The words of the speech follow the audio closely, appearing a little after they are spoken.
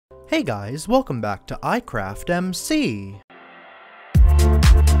Hey guys, welcome back to Eyecraftmc!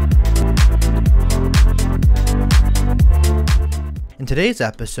 In today's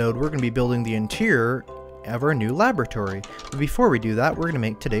episode, we're going to be building the interior of our new laboratory. But before we do that, we're going to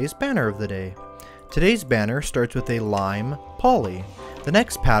make today's banner of the day. Today's banner starts with a lime poly. The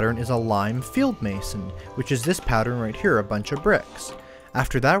next pattern is a lime field mason, which is this pattern right here, a bunch of bricks.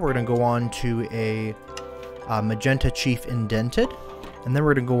 After that, we're going to go on to a magenta chief indented. And then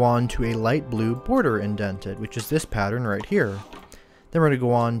we're going to go on to a light blue border indented, which is this pattern right here. Then we're going to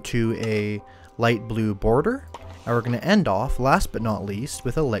go on to a light blue border, and we're going to end off, last but not least,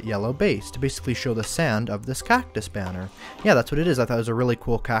 with a light yellow base to basically show the sand of this cactus banner. Yeah, that's what it is. I thought it was a really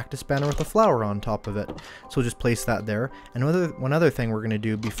cool cactus banner with a flower on top of it. So we'll just place that there. And one other thing we're going to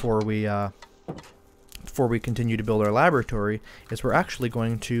do before we continue to build our laboratory is we're actually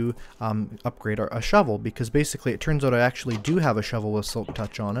going to upgrade a shovel, because basically it turns out I actually do have a shovel with silk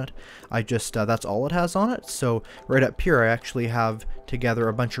touch on it. I just that's all it has on it. So right up here I actually have together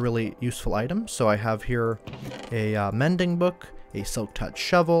a bunch of really useful items. So I have here a mending book, a silk touch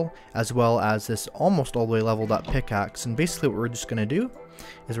shovel, as well as this almost all the way leveled up pickaxe. And basically what we're just going to do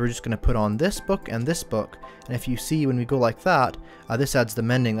is we're just going to put on this book and this book. And if you see when we go like that, this adds the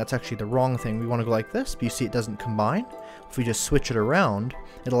mending. That's actually the wrong thing. We want to go like this, but you see it doesn't combine. If we just switch it around,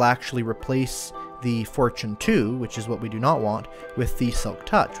 it'll actually replace the Fortune 2, which is what we do not want, with the Silk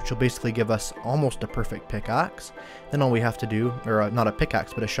Touch, which will basically give us almost a perfect pickaxe. Then all we have to do, or not a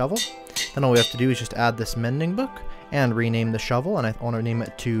pickaxe, but a shovel. Then all we have to do is just add this mending book and rename the shovel, and I want to name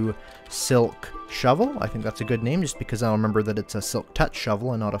it to Silk Shovel. I think that's a good name, just because I'll remember that it's a Silk Touch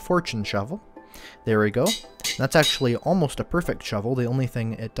shovel and not a Fortune shovel. There we go. That's actually almost a perfect shovel. The only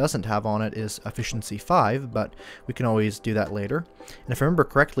thing it doesn't have on it is efficiency 5, but we can always do that later. And if I remember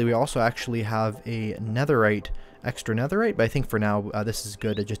correctly, we also actually have a netherite, extra netherite, but I think for now this is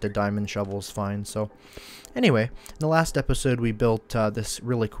good. Just a diamond shovel is fine. So anyway, in the last episode we built this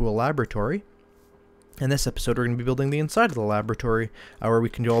really cool laboratory. In this episode we're going to be building the inside of the laboratory where we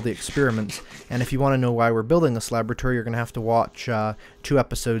can do all the experiments. And if you want to know why we're building this laboratory, you're going to have to watch 2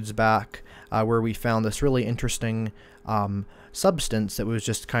 episodes back where we found this really interesting substance that was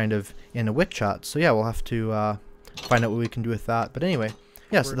just kind of in a witch hut. So yeah, we'll have to find out what we can do with that. But anyway,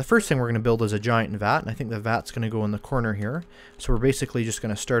 yeah, so the first thing we're going to build is a giant vat, and I think the vat's going to go in the corner here. So we're basically just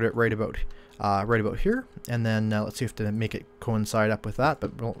going to start it right about here, and then let's see if to make it coincide up with that,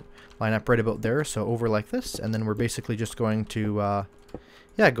 but we'll line up right about there, so over like this, and then we're basically just going to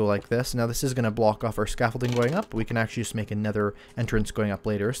yeah, go like this. Now this is going to block off our scaffolding going up, but we can actually just make another entrance going up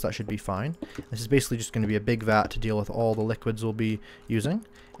later, so that should be fine. This is basically just going to be a big vat to deal with all the liquids we'll be using,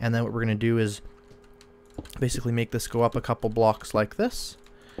 and then what we're going to do is basically make this go up a couple blocks like this,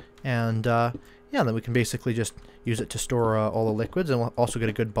 and yeah, then we can basically just use it to store all the liquids, and we'll also get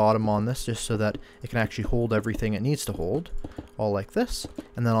a good bottom on this just so that it can actually hold everything it needs to hold, all like this.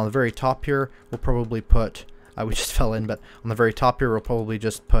 And then on the very top here we'll probably put we just fell in, but on the very top here we'll probably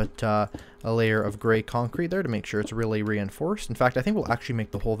just put a layer of gray concrete there to make sure it's really reinforced. In fact, I think we'll actually make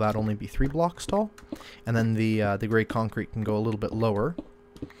the whole vat only be 3 blocks tall, and then the gray concrete can go a little bit lower.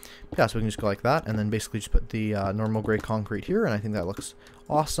 Yeah, so we can just go like that, and then basically just put the normal gray concrete here, and I think that looks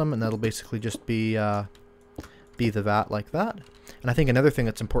awesome, and that'll basically just be the vat like that. And I think another thing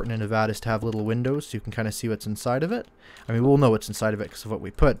that's important in a vat is to have little windows so you can kind of see what's inside of it. I mean, we'll know what's inside of it because of what we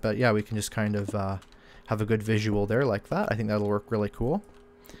put, but yeah, we can just kind of have a good visual there like that. I think that'll work really cool.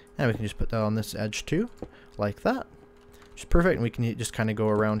 And we can just put that on this edge too, like that. Which is perfect, and we can just kind of go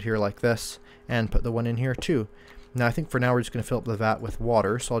around here like this and put the one in here too. Now I think for now we're just going to fill up the vat with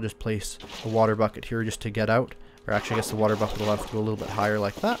water, so I'll just place a water bucket here just to get out. Or actually I guess the water bucket will have to go a little bit higher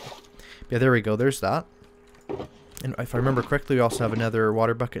like that. But yeah, there we go, there's that. And if I remember correctly, we also have another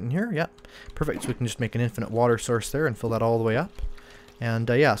water bucket in here. Yep, perfect, so we can just make an infinite water source there and fill that all the way up. And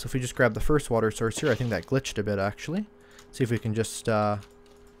yeah, so if we just grab the first water source here, I think that glitched a bit actually. See if we can just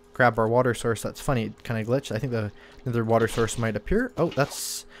grab our water source. That's funny, it kind of glitched. I think the another water source might appear. Oh,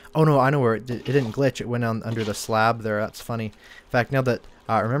 that's... Oh no, I know where it didn't glitch. It went on under the slab there. That's funny. In fact, now that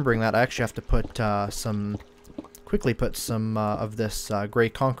remembering that, I actually have to put quickly put some of this gray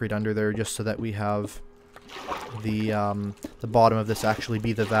concrete under there, just so that we have the bottom of this actually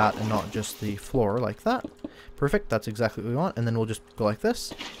be the vat and not just the floor like that. Perfect, that's exactly what we want. And then we'll just go like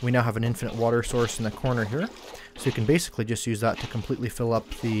this. We now have an infinite water source in the corner here, so you can basically just use that to completely fill up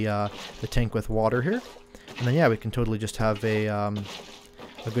the tank with water here. And then yeah, we can totally just have a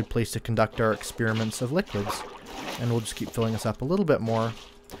good place to conduct our experiments of liquids. And we'll just keep filling this up a little bit more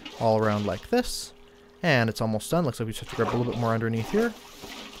all around like this. And it's almost done. Looks like we just have to grab a little bit more underneath here.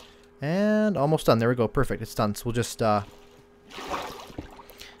 And almost done. There we go. Perfect. It's done. So we'll just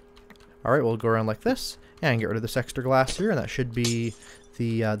Alright, we'll go around like this and get rid of this extra glass here, and that should be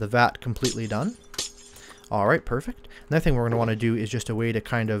the vat completely done. Alright, perfect. Another thing we're going to want to do is just a way to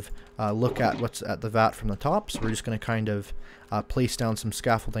kind of look at what's at the vat from the top. So we're just going to kind of place down some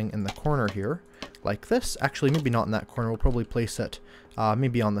scaffolding in the corner here, like this. Actually, maybe not in that corner. We'll probably place it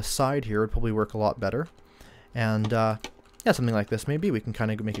maybe on the side here. It would probably work a lot better. And yeah, something like this maybe. We can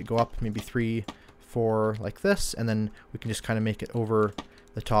kind of make it go up maybe 3, 4 like this, and then we can just kind of make it over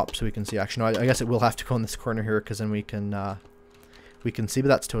the top so we can see. Actually, no, I guess it will have to go in this corner here, because then we can see, but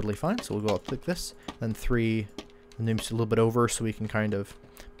that's totally fine. So we'll go up like this, then 3, and then just a little bit over so we can kind of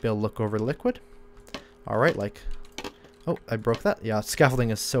be able to look over the liquid. Alright, like, oh, I broke that. Yeah, scaffolding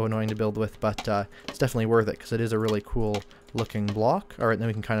is so annoying to build with, but it's definitely worth it because it is a really cool looking block. Alright, then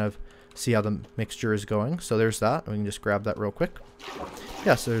we can kind of see how the mixture is going. So there's that. We can just grab that real quick.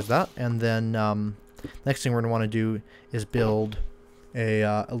 Yeah, so there's that. And then next thing we're going to want to do is build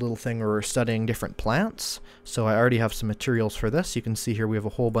a little thing where we're studying different plants. So I already have some materials for this. You can see here we have a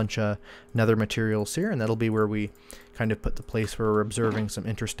whole bunch of nether materials here, and that'll be where we kind of put the place where we're observing some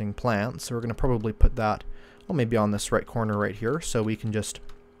interesting plants. So we're going to probably put that, well, maybe on this right corner right here, so we can just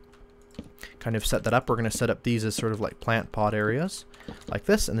kind of set that up. We're going to set up these as sort of like plant pot areas like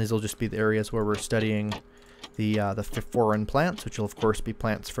this, and these will just be the areas where we're studying the foreign plants, which will of course be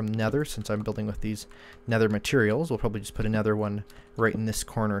plants from nether. Since I'm building with these nether materials, we'll probably just put another one right in this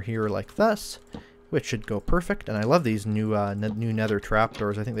corner here like this, which should go perfect. And I love these new nether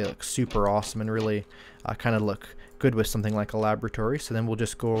trapdoors. I think they look super awesome and really kind of look good with something like a laboratory. So then we'll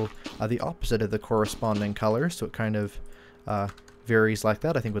just go the opposite of the corresponding colors, so it kind of varies like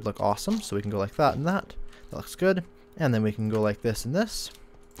that. I think would look awesome. So we can go like that and that. That looks good. And then we can go like this and this,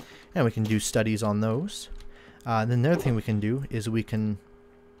 and we can do studies on those. And then the other thing we can do is we can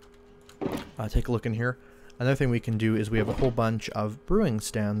take a look in here. Another thing we can do is we have a whole bunch of brewing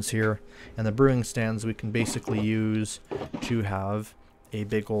stands here, and the brewing stands we can basically use to have a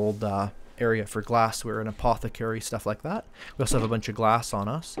big old area for glassware and apothecary, stuff like that. We also have a bunch of glass on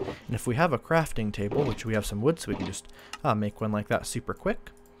us, and if we have a crafting table, which we have some wood, so we can just make one like that super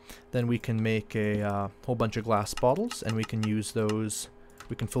quick, then we can make a whole bunch of glass bottles, and we can use those.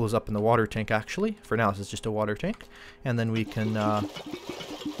 We can fill those up in the water tank, actually. For now, this is just a water tank. And then we can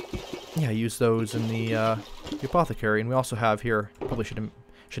use those in the apothecary. And we also have here, probably shouldn't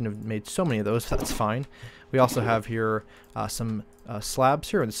have made so many of those, that's fine. We also have here some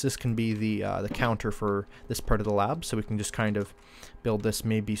slabs here. This can be the counter for this part of the lab. So we can just kind of build this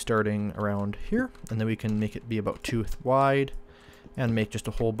maybe starting around here. And then we can make it be about 2 wide and make just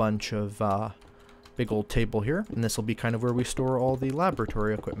a whole bunch of big old table here, and this will be kind of where we store all the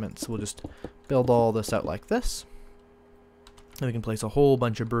laboratory equipment. So we'll just build all this out like this, and we can place a whole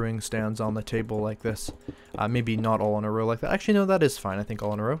bunch of brewing stands on the table like this. Maybe not all in a row like that. Actually, no, that is fine. I think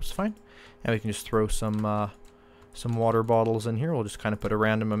all in a row is fine. And we can just throw some water bottles in here. We'll just kind of put a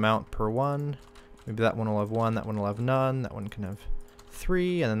random amount per one. Maybe that one will have 1, that one will have none, that one can have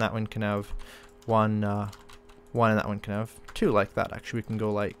 3, and then that one can have 1, and that one can have 2, like that. Actually, we can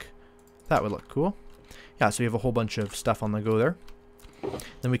go like that. Would look cool. Yeah, so we have a whole bunch of stuff on the go there.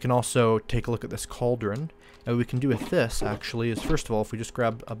 Then we can also take a look at this cauldron. And what we can do with this, actually, is first of all, if we just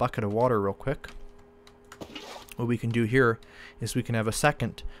grab a bucket of water real quick, what we can do here is we can have a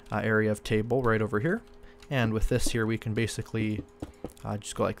second area of table right over here. And with this here, we can basically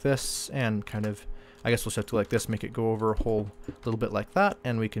just go like this and kind of, I guess we'll just have to like this, make it go over a whole little bit like that.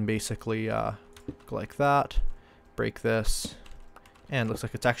 And we can basically go like that, break this, and it looks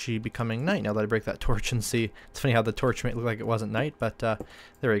like it's actually becoming night now that I break that torch and see. It's funny how the torch made it look like it wasn't night, but there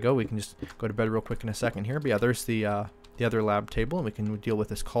we go. We can just go to bed real quick in a second here. But yeah, there's the other lab table, and we can deal with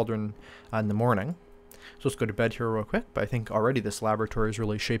this cauldron in the morning. So let's go to bed here real quick. But I think already this laboratory is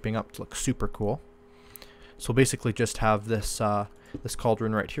really shaping up to look super cool. So we'll basically just have this this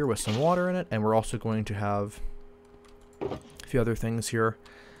cauldron right here with some water in it, and we're also going to have a few other things here.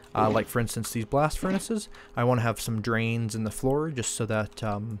 Like for instance these blast furnaces. I want to have some drains in the floor just so that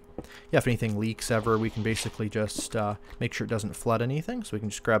if anything leaks ever, we can basically just make sure it doesn't flood anything. So we can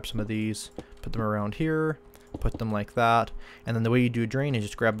just grab some of these, put them around here, put them like that, and then the way you do a drain is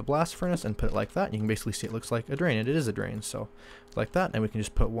just grab a blast furnace and put it like that, and you can basically see it looks like a drain, and it is a drain. So like that, and we can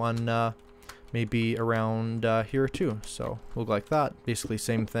just put one maybe around here too. So we'll go like that, basically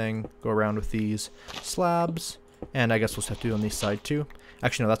same thing, go around with these slabs, and I guess we'll just have to do on this side too.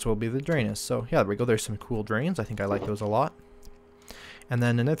 Actually, no, that's what will be the drain is. So yeah, there we go. There's some cool drains. I think I like those a lot. And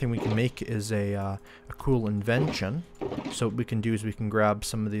then another thing we can make is a cool invention. So what we can do is we can grab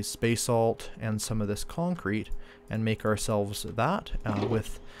some of these space salt and some of this concrete and make ourselves that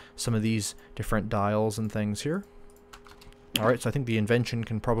with some of these different dials and things here. Alright, so I think the invention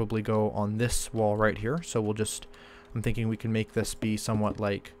can probably go on this wall right here. So we'll just, I'm thinking we can make this be somewhat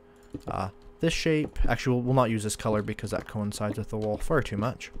like this shape. Actually, we'll not use this color because that coincides with the wall far too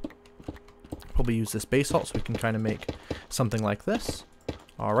much. Probably use this basalt so we can kind of make something like this.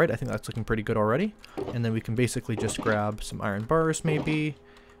 Alright, I think that's looking pretty good already. And then we can basically just grab some iron bars maybe,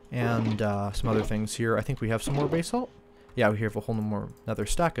 and some other things here. I think we have some more basalt. Yeah, we have a whole another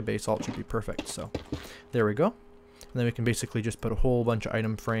stack of basalt, should be perfect. So there we go. And then we can basically just put a whole bunch of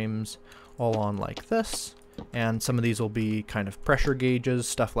item frames all on like this. And some of these will be kind of pressure gauges,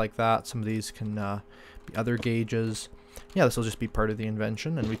 stuff like that. Some of these can be other gauges. Yeah, this will just be part of the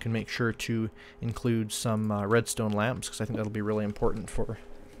invention, and we can make sure to include some redstone lamps, because I think that'll be really important for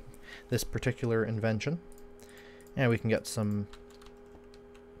this particular invention. And we can get some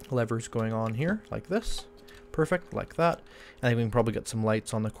levers going on here, like this. Perfect, like that. And I think we can probably get some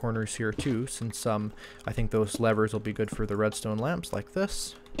lights on the corners here too, since I think those levers will be good for the redstone lamps, like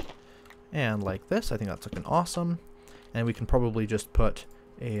this. And like this. I think that's looking awesome. And we can probably just put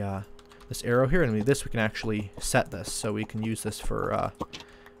a this arrow here, and this we can actually set this, so we can use this for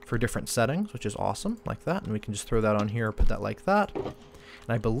different settings, which is awesome, like that. And we can just throw that on here, put that like that. And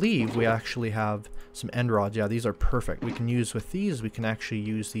I believe we actually have some end rods. Yeah, these are perfect. We can use with these. We can actually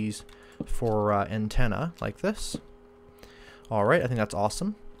use these for antenna, like this. All right, I think that's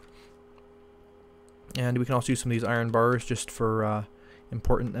awesome. And we can also use some of these iron bars just for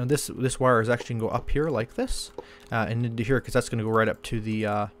important. And this wire is actually going to go up here like this, and into here, because that's going to go right up to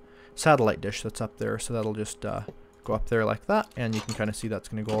the satellite dish that's up there. So that'll just go up there like that, and you can kind of see that's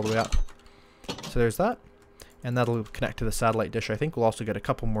going to go all the way up. So there's that. And that'll connect to the satellite dish. I think we'll also get a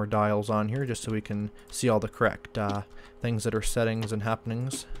couple more dials on here just so we can see all the correct things that are settings and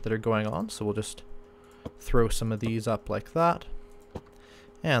happenings that are going on. So we'll just throw some of these up like that,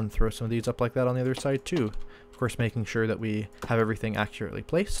 and throw some of these up like that on the other side too. Of course, making sure that we have everything accurately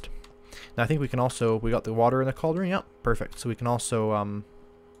placed. Now I think we can also, we got the water in the cauldron. Yep, perfect. So we can also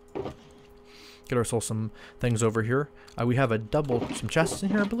get ourselves some things over here. We have some chests in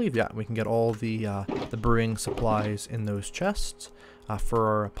here, I believe. Yeah, we can get all the brewing supplies in those chests for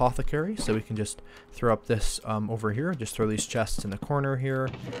our apothecary. So we can just throw up this over here. Just throw these chests in the corner here,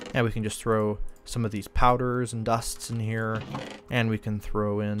 and we can just throw some of these powders and dusts in here, and we can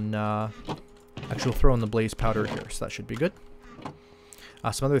throw in actually we'll throw in the blaze powder here, so that should be good.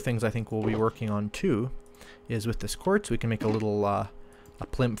 Some other things I think we'll be working on too is with this quartz we can make a little a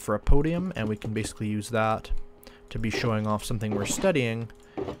plinth for a podium, and we can basically use that to be showing off something we're studying,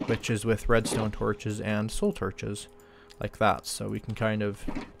 which is with redstone torches and soul torches, like that. So we can kind of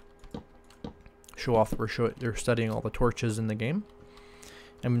show off that they're studying all the torches in the game.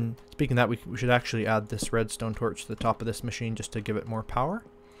 And speaking of that, we should actually add this redstone torch to the top of this machine just to give it more power,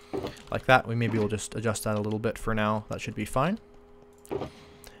 like that. Maybe we'll just adjust that a little bit for now. That should be fine.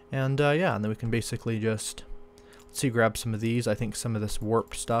 And yeah, and then we can basically just grab some of these. I think some of this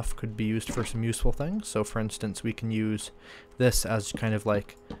warp stuff could be used for some useful things. So for instance, we can use this as kind of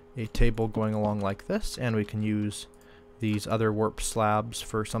like a table going along like this, and we can use these other warp slabs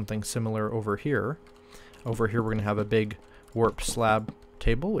for something similar over here. Over here we're going to have a big warp slab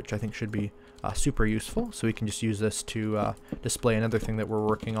table, which I think should be super useful. So we can just use this to display another thing that we're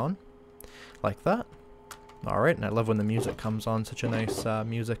working on, like that. Alright, and I love when the music comes on, such a nice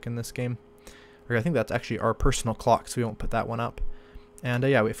music in this game. I think that's actually our personal clock, so we won't put that one up. And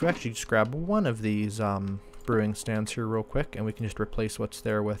yeah, if we actually just grab one of these brewing stands here real quick, and we can just replace what's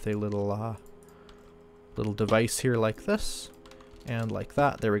there with a little little device here like this, and like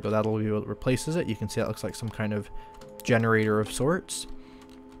that. There we go, that'll be what replaces it. You can see that looks like some kind of generator of sorts.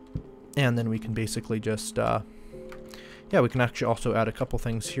 And then we can basically just, yeah, we can actually also add a couple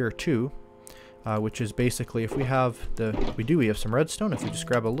things here too. Which is basically, if we have we have some redstone. If we just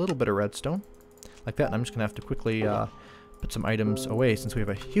grab a little bit of redstone, like that, and I'm just gonna have to quickly put some items away, since we have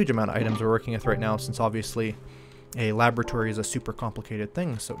a huge amount of items we're working with right now, since obviously a laboratory is a super complicated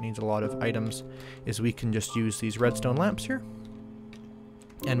thing, so it needs a lot of items. Is we can just use these redstone lamps here,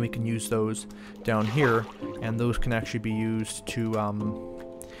 and we can use those down here, and those can actually be used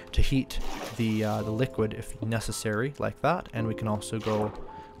to heat the liquid if necessary, like that. And we can also go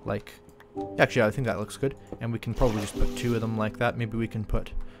like, actually, I think that looks good, and we can probably just put two of them like that. Maybe we can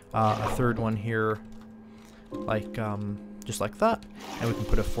put a third one here, like just like that, and we can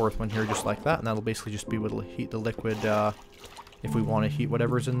put a fourth one here just like that, and that'll basically just be what will heat the liquid if we want to heat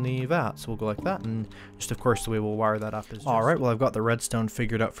whatever's in the vat. So we'll go like that, and just of course the way we'll wire that up is alright. Well, I've got the redstone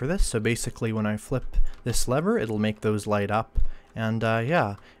figured out for this, so basically when I flip this lever it'll make those light up. And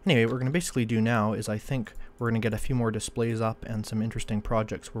yeah, anyway, what we're going to basically do now is, I think we're going to get a few more displays up and some interesting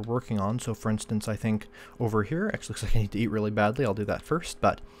projects we're working on. So for instance, I think over here, actually looks like I need to eat really badly, I'll do that first,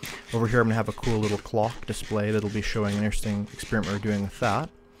 but over here I'm going to have a cool little clock display that'll be showing an interesting experiment we're doing with that.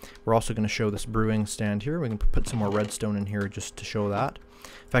 We're also going to show this brewing stand here. We can put some more redstone in here just to show that.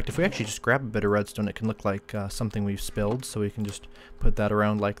 In fact, if we actually just grab a bit of redstone, it can look like something we've spilled, so we can just put that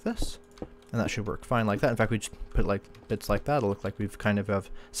around like this. And that should work fine like that. In fact, we just put like bits like that. It'll look like we've kind of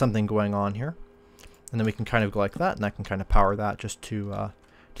have something going on here. And then we can kind of go like that, and I can kind of power that just to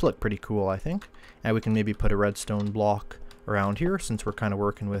look pretty cool, I think. And we can maybe put a redstone block around here, since we're kind of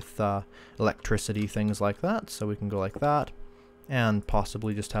working with electricity, things like that. So we can go like that, and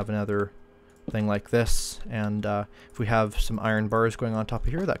possibly just have another thing like this. And if we have some iron bars going on top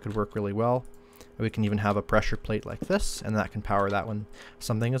of here, that could work really well. We can even have a pressure plate like this, and that can power that when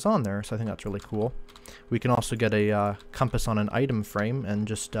something is on there, so I think that's really cool. We can also get a compass on an item frame and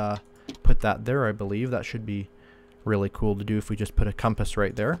just put that there, I believe. That should be really cool to do if we just put a compass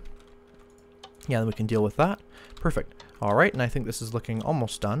right there. Yeah, then we can deal with that. Perfect. Alright, and I think this is looking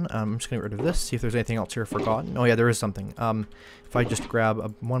almost done. I'm just going to get rid of this, see if there's anything else here forgotten. Oh yeah, there is something. If I just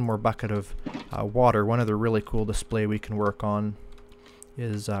grab one more bucket of water, one other really cool display we can work on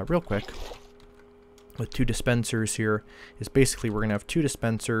is, real quick, with two dispensers here, is basically we're going to have two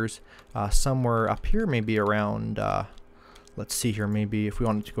dispensers somewhere up here, maybe around, let's see here, maybe if we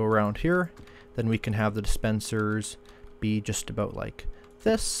wanted to go around here, then we can have the dispensers be just about like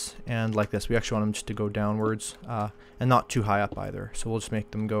this and like this. We actually want them just to go downwards and not too high up either, so we'll just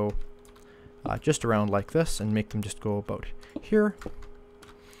make them go just around like this and make them just go about here.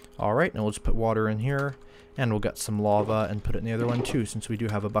 Alright, and we'll just put water in here, and we'll get some lava and put it in the other one too, since we do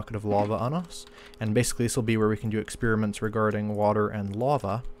have a bucket of lava on us. And basically this will be where we can do experiments regarding water and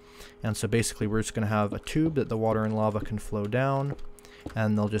lava. And so basically we're just going to have a tube that the water and lava can flow down,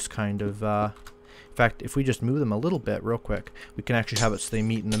 and they'll just kind of, in fact, if we just move them a little bit real quick, we can actually have it so they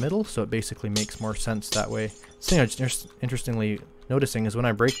meet in the middle, so it basically makes more sense that way. The thing I'm just interestingly noticing is when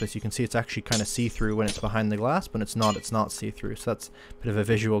I break this, you can see it's actually kind of see-through when it's behind the glass, but it's not see-through, so that's a bit of a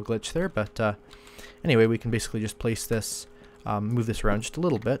visual glitch there. But anyway, we can basically just place this, move this around just a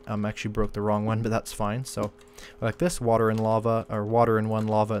little bit. I actually broke the wrong one, but that's fine. So like this, water and lava, or water in one,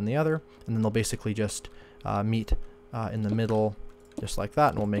 lava in the other, and then they'll basically just meet in the middle, just like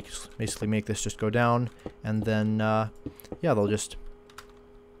that, and we'll basically make this just go down, and then yeah,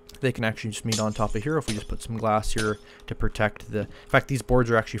 they can actually just meet on top of here if we just put some glass here to protect the... In fact, these boards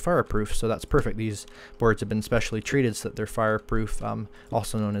are actually fireproof, so that's perfect. These boards have been specially treated so that they're fireproof,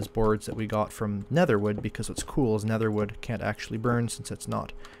 also known as boards that we got from netherwood, because what's cool is netherwood can't actually burn since it's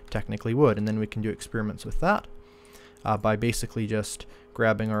not technically wood. And then we can do experiments with that by basically just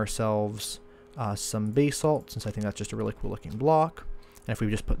grabbing ourselves some basalt, since I think that's just a really cool looking block. And if we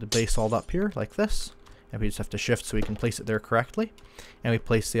just put the basalt up here like this, and we just have to shift so we can place it there correctly, and we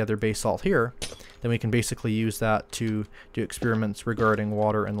place the other basalt here, then we can basically use that to do experiments regarding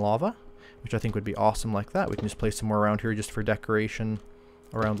water and lava, which I think would be awesome like that. We can just place some more around here just for decoration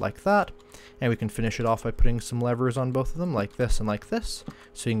around like that, and we can finish it off by putting some levers on both of them like this and like this,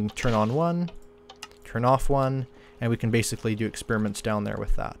 so you can turn on one, turn off one, and we can basically do experiments down there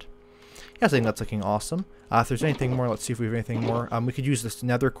with that. Yeah, I think that's looking awesome. If there's anything more, let's see if we have anything more. We could use this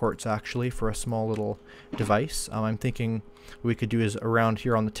nether quartz actually for a small little device. I'm thinking what we could do is around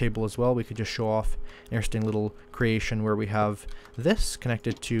here on the table as well, we could just show off an interesting little creation where we have this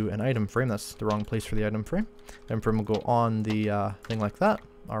connected to an item frame. That's the wrong place for the item frame. The item frame will go on the thing like that.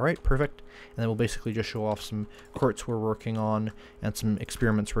 Alright, perfect. And then we'll basically just show off some quartz we're working on and some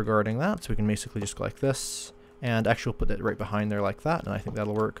experiments regarding that. So we can basically just go like this, and actually we'll put it right behind there like that, and I think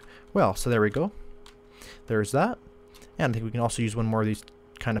that'll work well. So there we go. There's that. And I think we can also use one more of these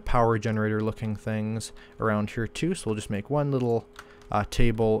kind of power generator looking things around here too. So we'll just make one little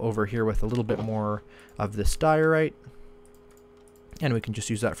table over here with a little bit more of this diorite. And we can just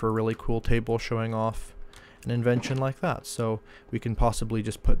use that for a really cool table showing off an invention like that. So we can possibly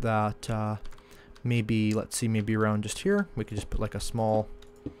just put that maybe, let's see, maybe around just here. We could just put like a small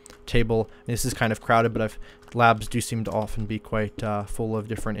table. This is kind of crowded, but labs do seem to often be quite full of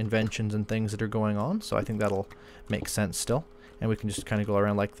different inventions and things that are going on, so I think that'll make sense still. And we can just kind of go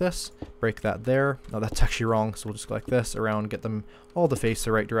around like this, break that there. No, that's actually wrong, so we'll just go like this around, get them all to face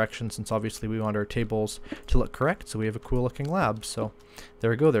the right direction, since obviously we want our tables to look correct, so we have a cool looking lab. So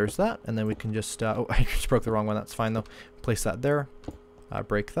there we go, there's that. And then we can just oh, I just broke the wrong one, that's fine though. Place that there,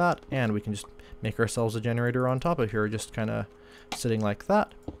 break that, and we can just make ourselves a generator on top of here, just kind of sitting like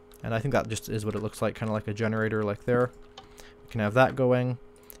that. And I think that just is what it looks like, kind of like a generator like there. We can have that going,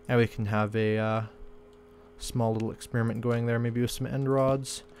 and we can have a small little experiment going there, maybe with some end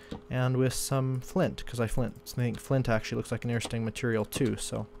rods. and with some flint, because I think flint actually looks like an interesting material too.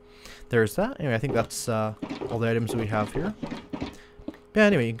 So there's that. Anyway, I think that's all the items we have here. Yeah,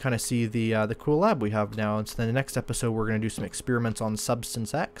 anyway, you can kind of see the cool lab we have now. And so then the next episode, we're going to do some experiments on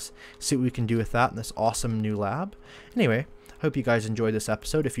Substance X, see what we can do with that in this awesome new lab. Anyway, hope you guys enjoyed this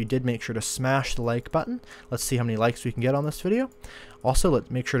episode. If you did, make sure to smash the like button. Let's see how many likes we can get on this video. Also,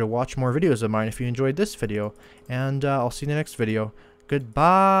 make sure to watch more videos of mine if you enjoyed this video. And I'll see you in the next video.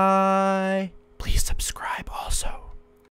 Goodbye. Please subscribe also.